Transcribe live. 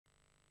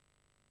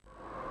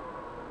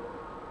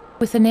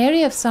With an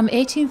area of some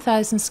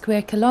 18,000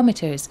 square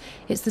kilometres,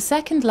 it's the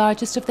second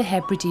largest of the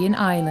Hebridean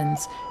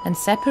Islands and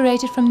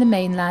separated from the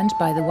mainland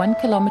by the 1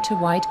 kilometre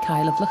wide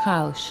Kyle of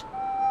Lochalsh.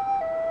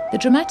 The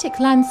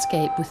dramatic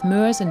landscape with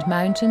moors and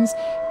mountains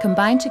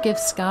combine to give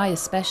Skye a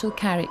special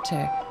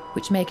character,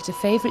 which make it a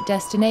favourite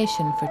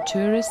destination for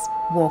tourists,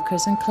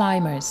 walkers and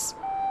climbers.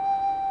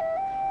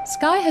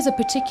 Skye has a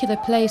particular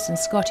place in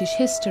Scottish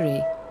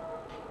history.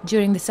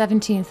 During the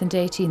 17th and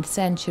 18th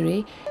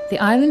century, the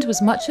island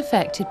was much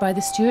affected by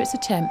the Stuarts'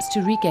 attempts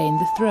to regain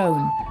the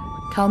throne,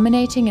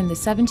 culminating in the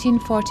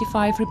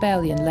 1745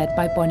 rebellion led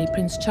by Bonnie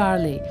Prince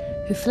Charlie,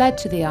 who fled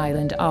to the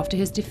island after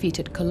his defeat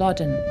at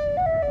Culloden.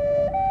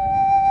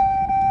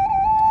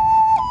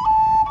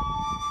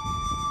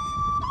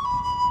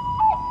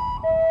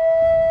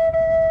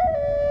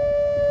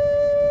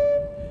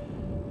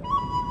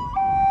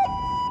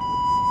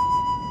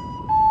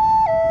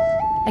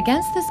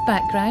 Against this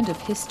background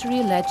of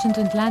history, legend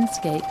and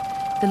landscape,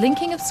 the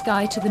linking of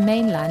Skye to the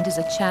mainland is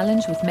a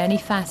challenge with many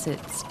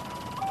facets.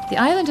 The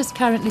island is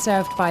currently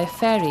served by a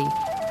ferry,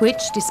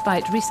 which,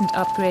 despite recent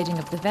upgrading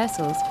of the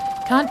vessels,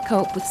 can't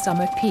cope with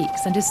summer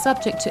peaks and is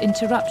subject to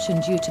interruption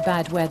due to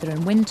bad weather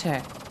in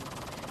winter.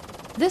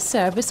 This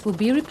service will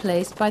be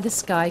replaced by the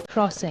Skye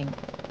Crossing.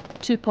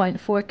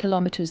 2.4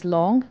 kilometres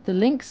long, the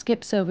link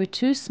skips over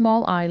two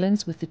small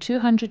islands with the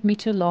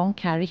 200-metre long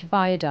Carrick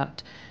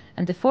Viaduct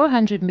and the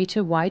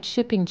 400-metre wide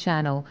shipping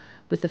channel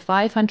with the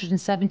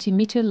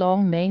 570-metre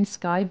long main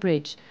Skye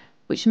Bridge,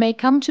 which may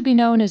come to be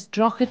known as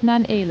Drochad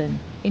nan Éileann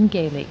in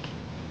Gaelic.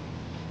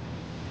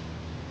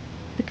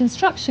 The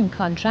construction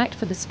contract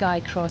for the Skye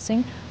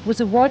Crossing was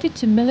awarded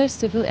to Miller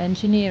Civil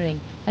Engineering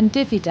and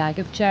Dywidag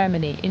of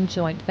Germany in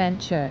joint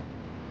venture.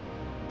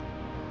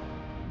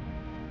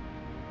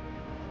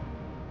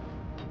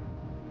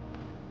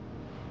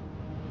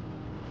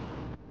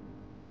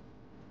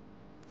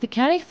 The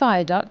Carrick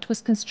Viaduct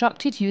was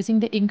constructed using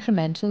the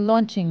incremental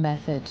launching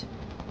method.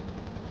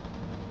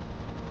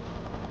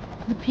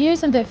 The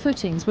piers and their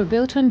footings were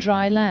built on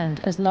dry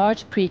land as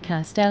large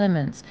precast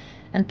elements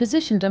and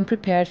positioned on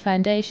prepared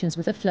foundations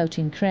with a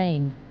floating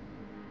crane.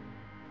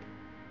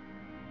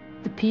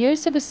 The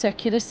piers have a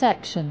circular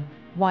section,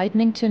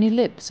 widening to an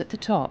ellipse at the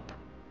top.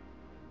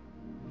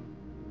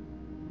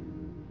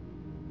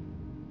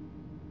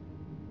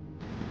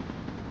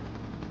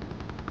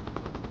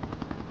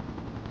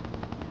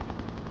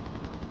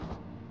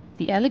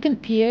 The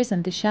elegant piers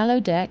and the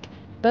shallow deck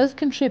both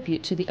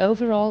contribute to the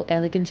overall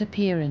elegant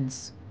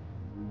appearance.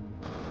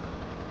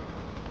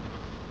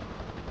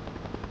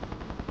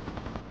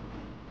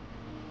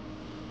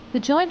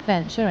 The joint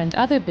venture and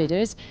other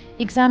bidders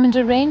examined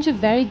a range of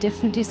very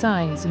different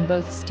designs in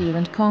both steel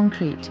and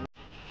concrete.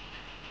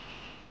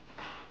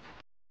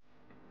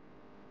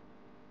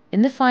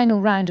 In the final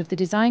round of the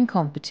design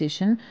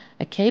competition,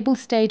 a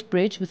cable-stayed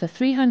bridge with a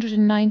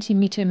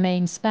 390-metre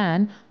main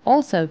span,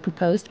 also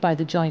proposed by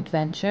the joint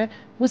venture,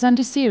 was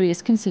under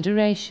serious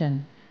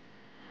consideration.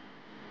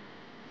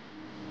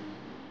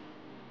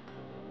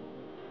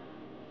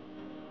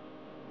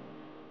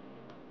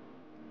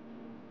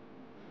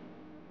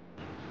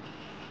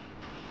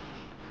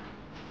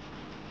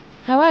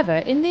 However,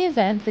 in the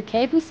event, the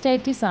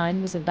cable-stayed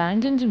design was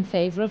abandoned in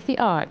favour of the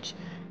arch,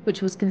 which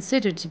was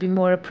considered to be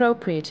more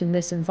appropriate in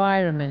this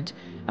environment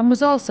and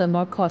was also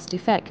more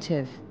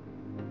cost-effective.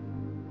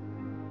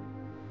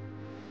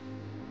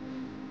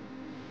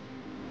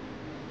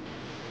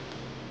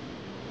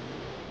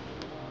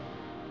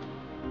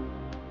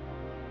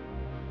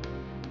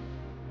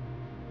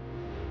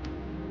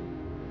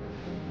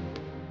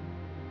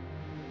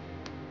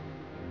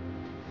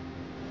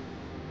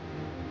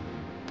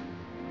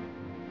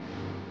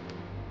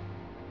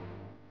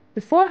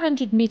 The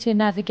 400-metre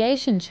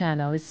navigation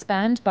channel is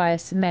spanned by a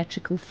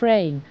symmetrical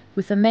frame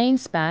with a main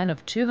span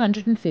of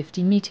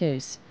 250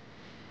 metres.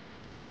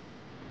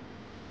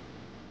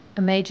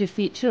 A major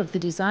feature of the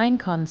design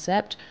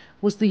concept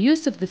was the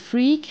use of the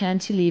free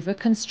cantilever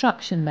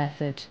construction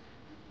method.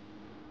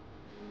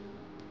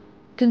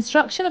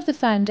 Construction of the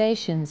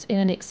foundations in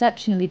an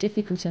exceptionally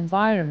difficult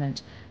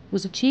environment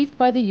was achieved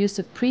by the use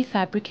of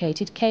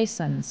prefabricated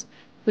caissons,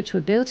 which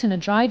were built in a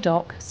dry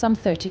dock some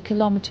 30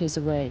 kilometres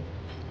away.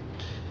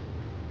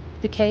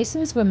 The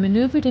caissons were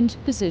manoeuvred into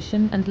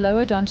position and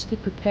lowered onto the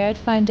prepared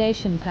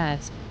foundation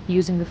pads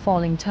using the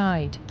falling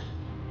tide.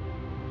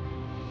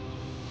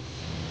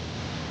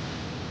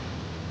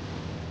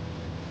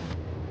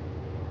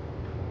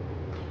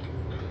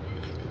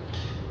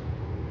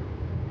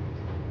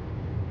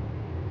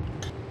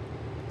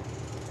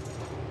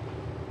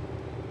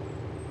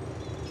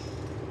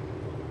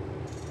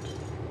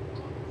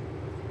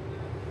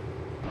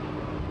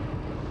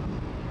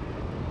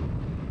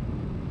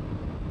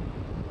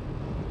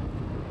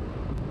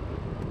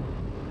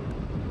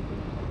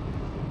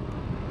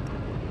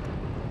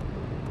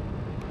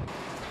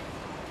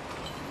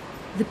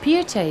 The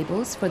pier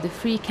tables for the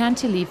free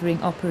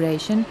cantilevering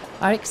operation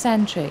are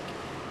eccentric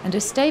and are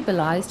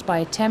stabilised by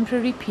a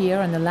temporary pier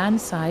on the land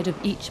side of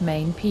each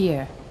main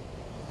pier.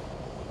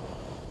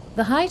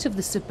 The height of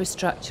the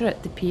superstructure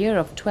at the pier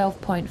of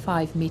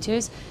 12.5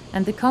 metres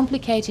and the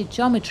complicated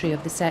geometry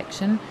of the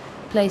section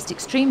placed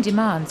extreme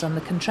demands on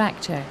the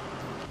contractor.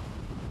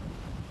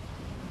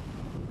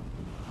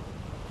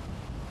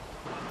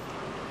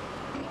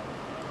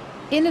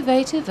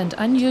 Innovative and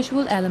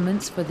unusual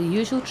elements for the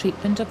usual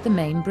treatment of the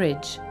main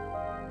bridge.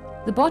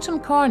 The bottom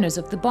corners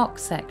of the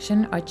box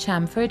section are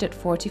chamfered at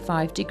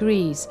 45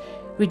 degrees,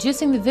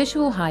 reducing the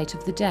visual height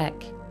of the deck.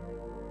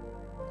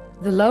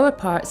 The lower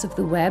parts of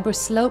the web are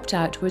sloped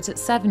outwards at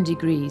 7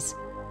 degrees.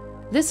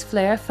 This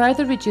flare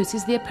further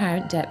reduces the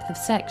apparent depth of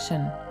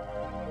section.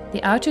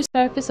 The outer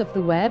surface of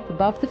the web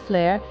above the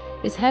flare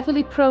is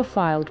heavily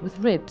profiled with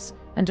ribs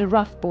and a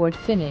rough board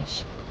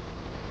finish.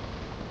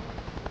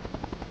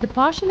 The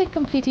partially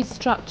completed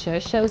structure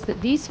shows that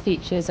these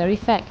features are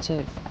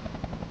effective.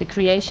 The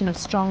creation of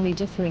strongly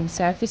differing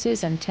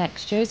surfaces and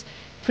textures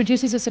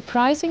produces a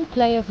surprising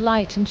play of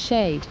light and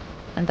shade,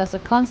 and thus a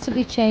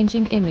constantly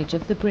changing image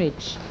of the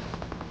bridge.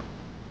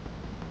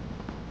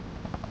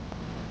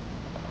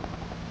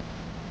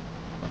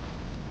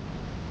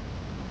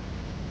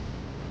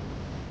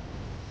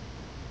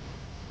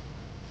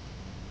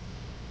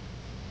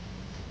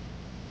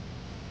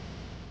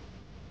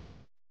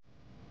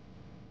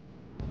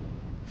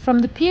 From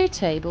the pier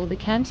table, the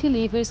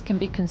cantilevers can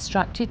be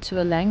constructed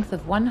to a length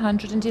of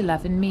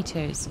 111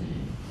 metres,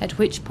 at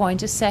which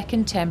point a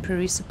second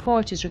temporary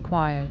support is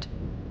required.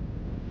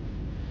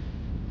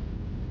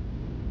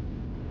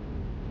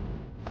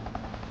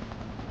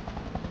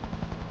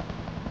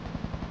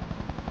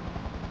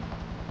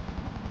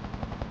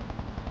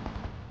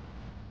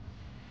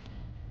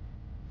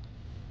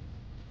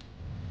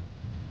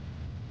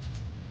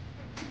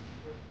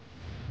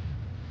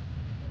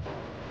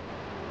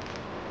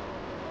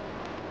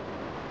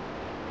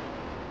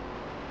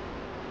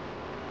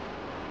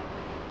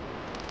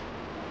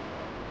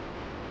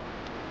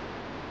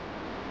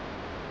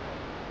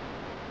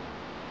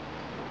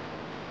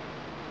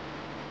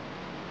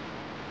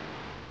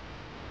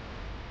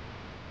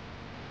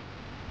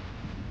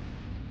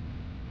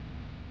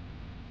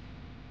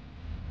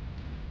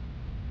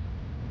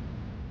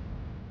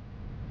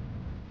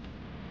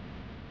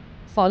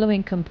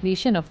 Following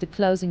completion of the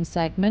closing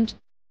segment,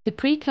 the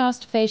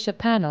precast fascia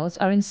panels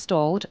are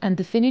installed and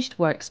the finished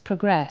works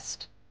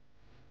progressed.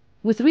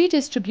 With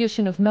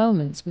redistribution of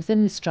moments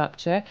within the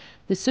structure,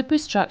 the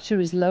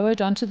superstructure is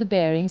lowered onto the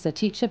bearings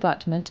at each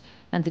abutment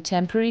and the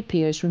temporary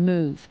piers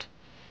removed.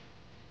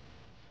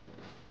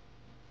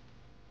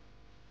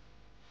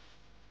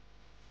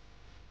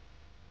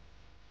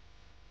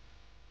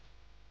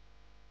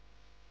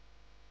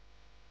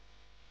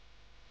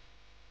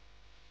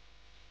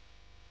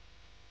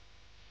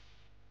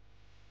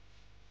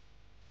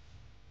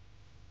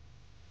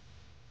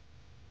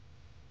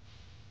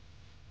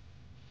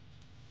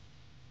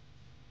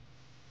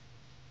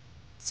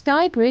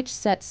 Skye Bridge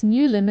sets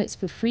new limits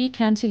for free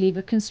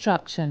cantilever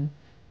construction,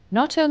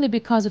 not only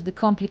because of the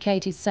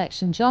complicated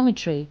section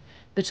geometry,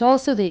 but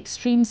also the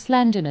extreme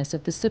slenderness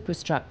of the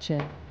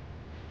superstructure.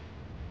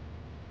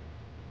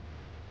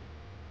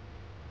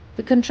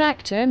 The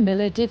contractor,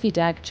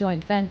 Miller-DYWIDAG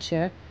joint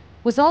venture,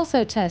 was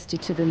also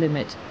tested to the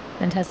limit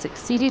and has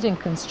succeeded in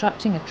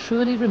constructing a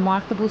truly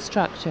remarkable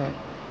structure,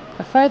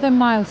 a further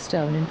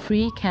milestone in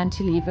free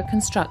cantilever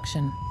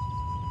construction.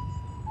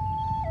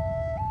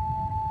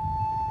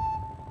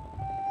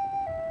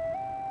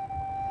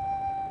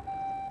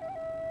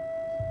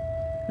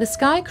 The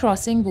Skye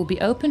crossing will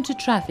be open to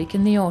traffic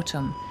in the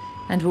autumn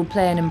and will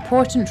play an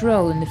important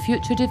role in the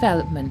future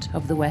development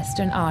of the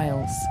Western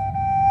Isles.